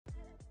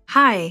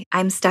Hi,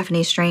 I'm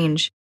Stephanie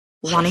Strange.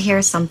 Want to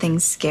hear something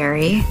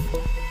scary?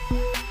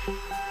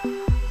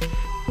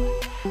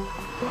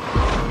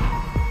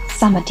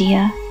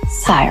 Samodiva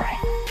Siren.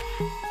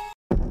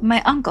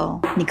 My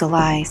uncle,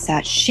 Nikolai,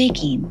 sat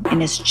shaking in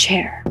his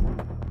chair.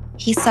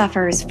 He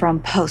suffers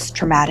from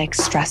post-traumatic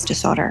stress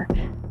disorder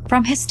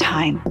from his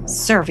time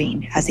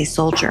serving as a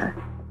soldier.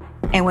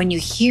 And when you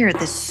hear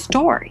this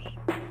story,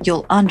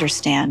 you'll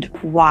understand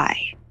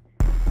why.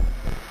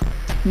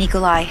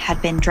 Nikolai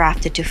had been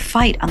drafted to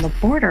fight on the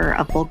border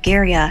of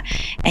Bulgaria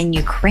and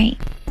Ukraine.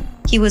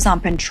 He was on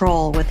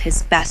patrol with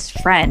his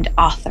best friend,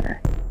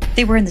 Arthur.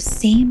 They were in the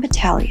same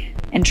battalion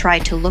and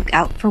tried to look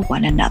out for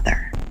one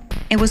another.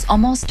 It was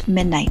almost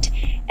midnight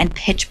and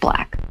pitch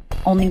black,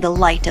 only the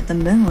light of the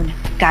moon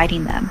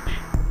guiding them,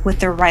 with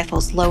their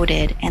rifles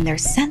loaded and their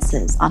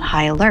senses on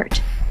high alert,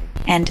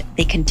 and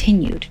they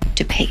continued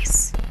to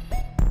pace.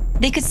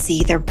 They could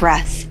see their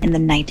breath in the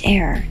night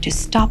air to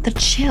stop the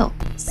chill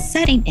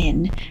setting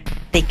in.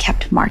 They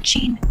kept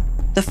marching.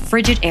 The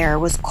frigid air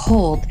was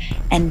cold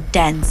and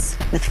dense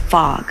with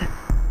fog.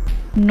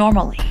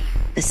 Normally,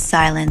 the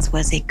silence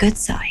was a good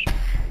sign,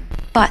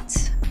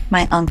 but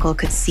my uncle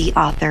could see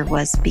Arthur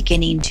was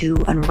beginning to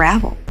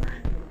unravel.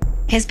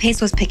 His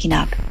pace was picking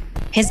up.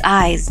 His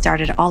eyes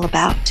darted all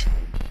about,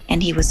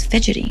 and he was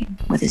fidgeting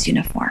with his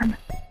uniform.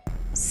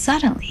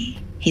 Suddenly,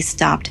 he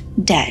stopped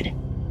dead.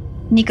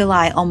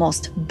 Nikolai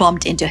almost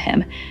bumped into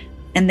him,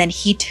 and then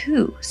he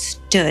too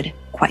stood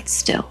quite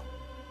still,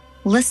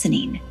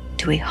 listening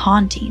to a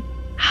haunting,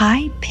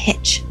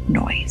 high-pitched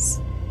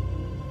noise.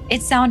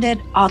 It sounded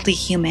oddly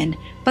human,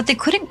 but they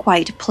couldn't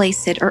quite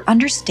place it or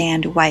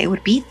understand why it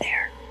would be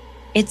there.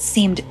 It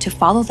seemed to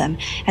follow them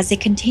as they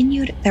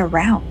continued their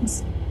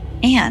rounds,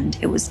 and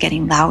it was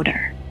getting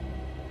louder.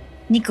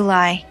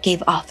 Nikolai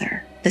gave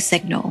Arthur the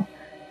signal.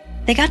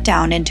 They got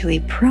down into a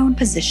prone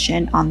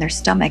position on their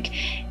stomach,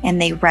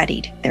 and they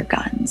readied their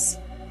guns.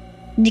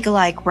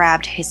 Nikolai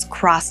grabbed his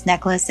cross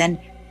necklace and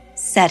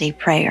said a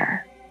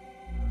prayer.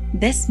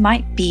 This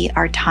might be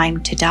our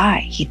time to die,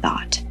 he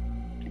thought.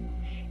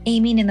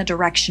 Aiming in the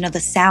direction of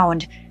the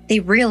sound, they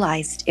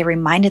realized it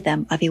reminded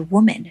them of a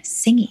woman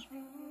singing.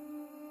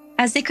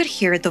 As they could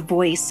hear the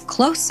voice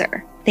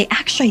closer, they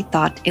actually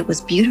thought it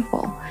was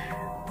beautiful.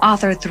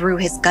 Arthur threw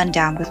his gun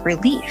down with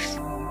relief.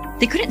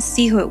 They couldn't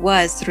see who it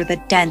was through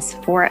the dense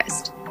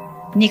forest.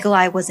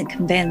 Nikolai wasn't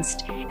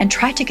convinced and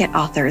tried to get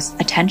Arthur's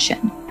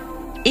attention.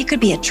 It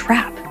could be a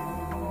trap.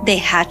 They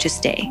had to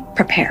stay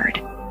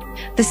prepared.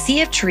 The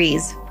sea of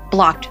trees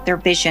blocked their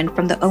vision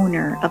from the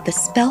owner of the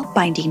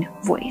spellbinding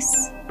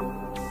voice.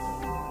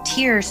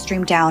 Tears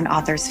streamed down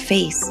Arthur's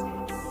face.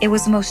 It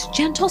was the most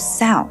gentle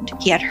sound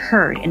he had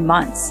heard in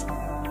months.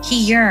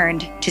 He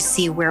yearned to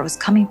see where it was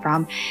coming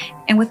from,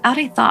 and without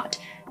a thought,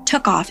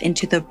 took off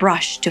into the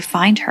brush to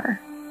find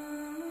her.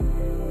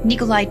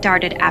 Nikolai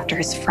darted after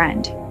his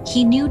friend.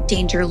 He knew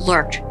danger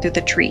lurked through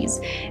the trees,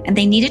 and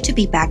they needed to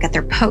be back at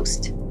their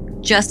post.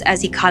 Just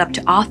as he caught up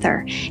to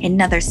Arthur,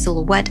 another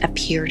silhouette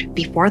appeared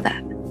before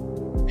them.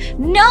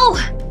 "No!"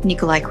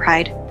 Nikolai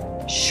cried.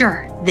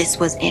 Sure, this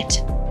was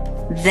it.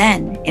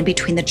 Then, in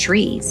between the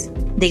trees,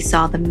 they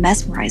saw the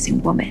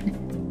mesmerizing woman.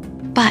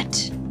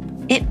 But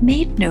it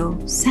made no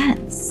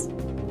sense.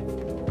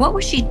 What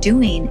was she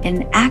doing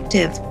in an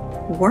active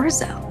war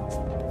zone?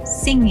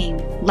 Singing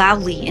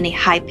loudly in a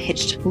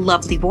high-pitched,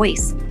 lovely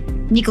voice,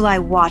 Nikolai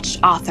watched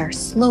Arthur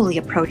slowly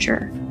approach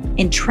her,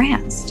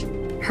 entranced.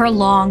 Her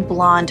long,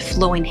 blonde,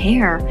 flowing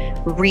hair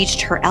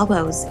reached her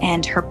elbows,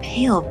 and her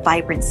pale,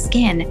 vibrant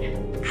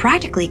skin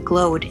practically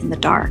glowed in the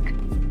dark.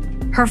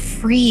 Her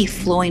free,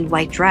 flowing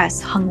white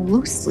dress hung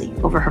loosely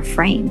over her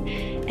frame,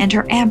 and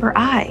her amber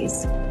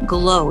eyes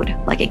glowed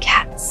like a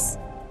cat's.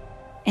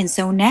 And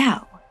so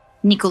now,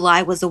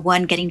 Nikolai was the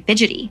one getting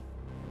fidgety.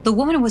 The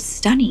woman was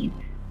stunning,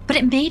 but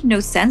it made no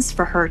sense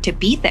for her to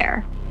be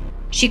there.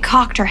 She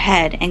cocked her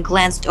head and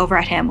glanced over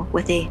at him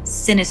with a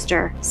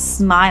sinister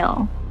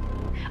smile.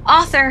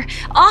 "Arthur!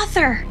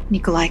 Arthur!"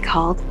 Nikolai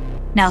called,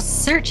 now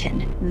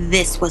certain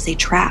this was a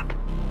trap.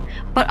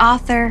 But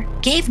Arthur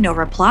gave no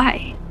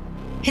reply,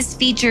 his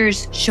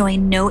features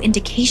showing no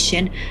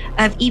indication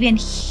of even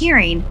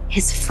hearing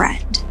his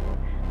friend.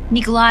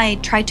 Nikolai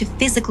tried to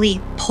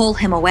physically pull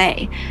him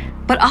away,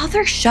 but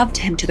Arthur shoved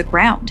him to the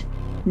ground.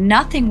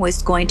 Nothing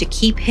was going to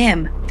keep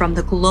him from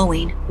the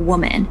glowing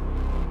woman.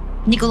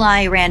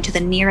 Nikolai ran to the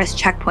nearest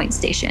checkpoint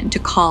station to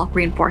call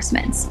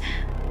reinforcements.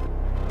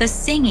 The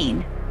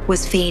singing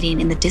was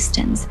fading in the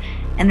distance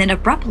and then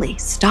abruptly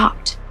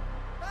stopped.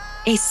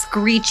 A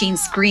screeching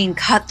scream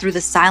cut through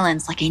the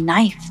silence like a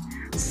knife,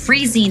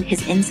 freezing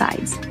his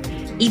insides.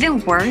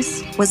 Even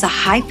worse was a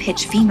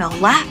high-pitched female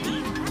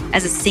laughing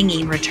as the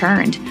singing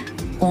returned,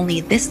 only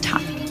this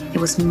time it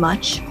was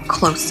much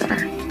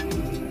closer.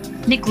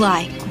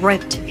 Nikolai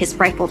gripped his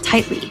rifle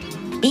tightly,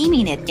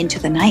 aiming it into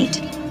the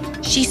night.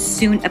 She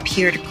soon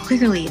appeared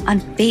clearly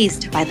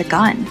unfazed by the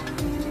gun.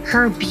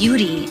 Her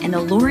beauty and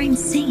alluring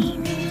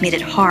singing made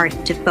it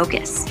hard to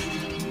focus.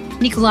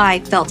 Nikolai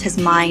felt his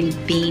mind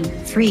being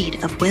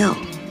freed of will.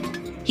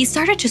 He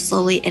started to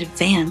slowly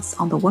advance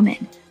on the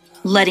woman,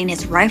 letting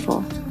his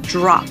rifle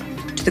drop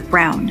to the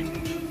ground.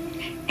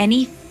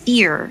 Any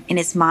fear in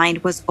his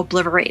mind was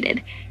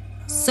obliterated,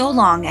 so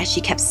long as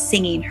she kept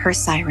singing her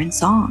siren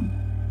song.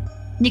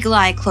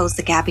 Nikolai closed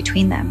the gap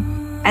between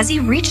them. As he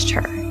reached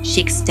her,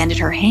 she extended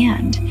her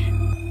hand.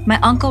 My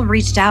uncle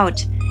reached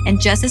out,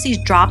 and just as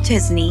he dropped to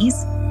his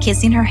knees,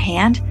 kissing her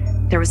hand,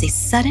 there was a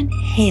sudden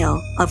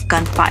hail of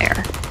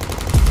gunfire.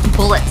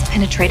 Bullets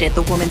penetrated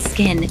the woman's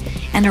skin,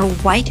 and her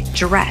white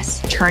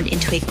dress turned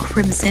into a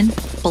crimson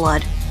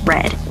blood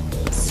red,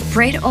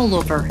 sprayed all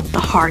over the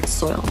hard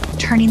soil,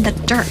 turning the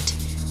dirt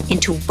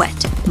into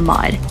wet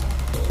mud.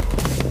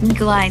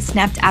 Nikolai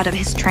snapped out of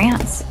his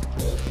trance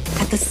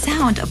at the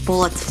sound of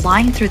bullets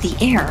flying through the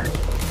air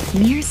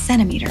mere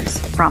centimeters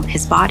from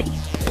his body.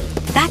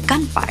 That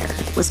gunfire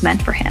was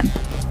meant for him,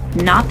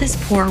 not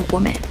this poor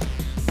woman.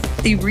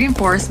 The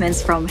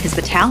reinforcements from his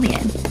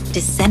battalion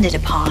descended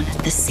upon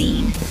the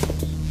scene.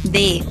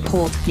 They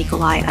pulled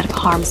Nikolai out of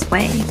harm's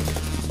way,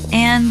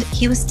 and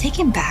he was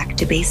taken back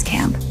to base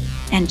camp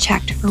and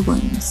checked for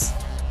wounds.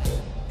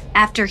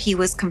 After he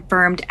was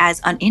confirmed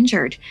as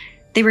uninjured,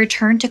 they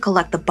returned to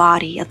collect the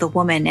body of the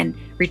woman and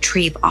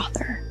retrieve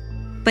Arthur.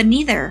 But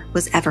neither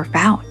was ever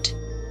found.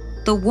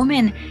 The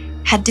woman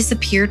had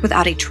disappeared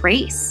without a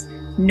trace.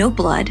 No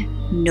blood,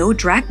 no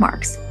drag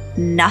marks,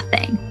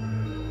 nothing.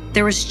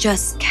 There was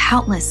just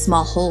countless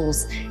small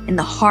holes in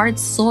the hard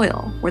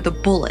soil where the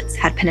bullets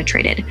had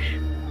penetrated.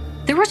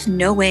 There was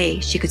no way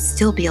she could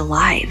still be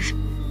alive.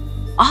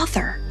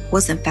 Arthur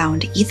wasn't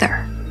found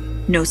either.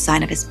 No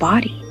sign of his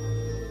body.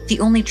 The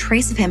only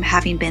trace of him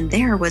having been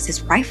there was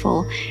his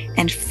rifle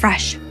and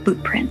fresh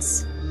boot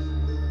prints.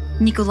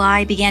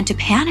 Nikolai began to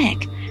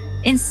panic,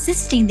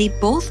 insisting they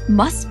both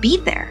must be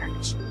there.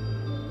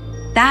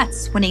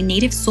 That's when a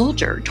native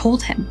soldier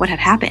told him what had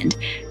happened.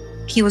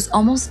 He was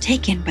almost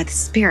taken by the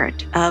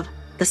spirit of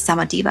the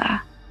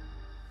Samodiva,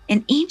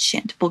 an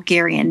ancient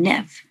Bulgarian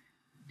nymph.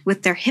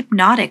 With their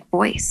hypnotic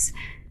voice,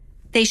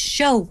 they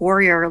show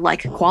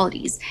warrior-like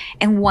qualities,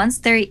 and once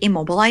they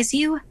immobilize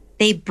you,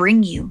 they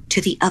bring you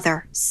to the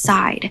other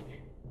side.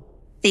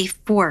 They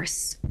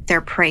force their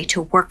prey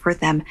to work for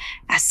them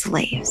as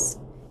slaves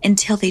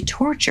until they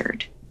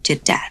tortured to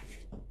death.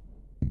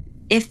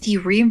 If the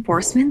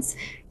reinforcements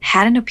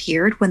hadn't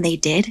appeared when they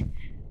did,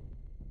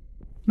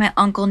 my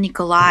uncle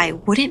Nikolai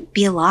wouldn't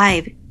be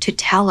alive to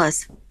tell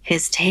us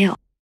his tale.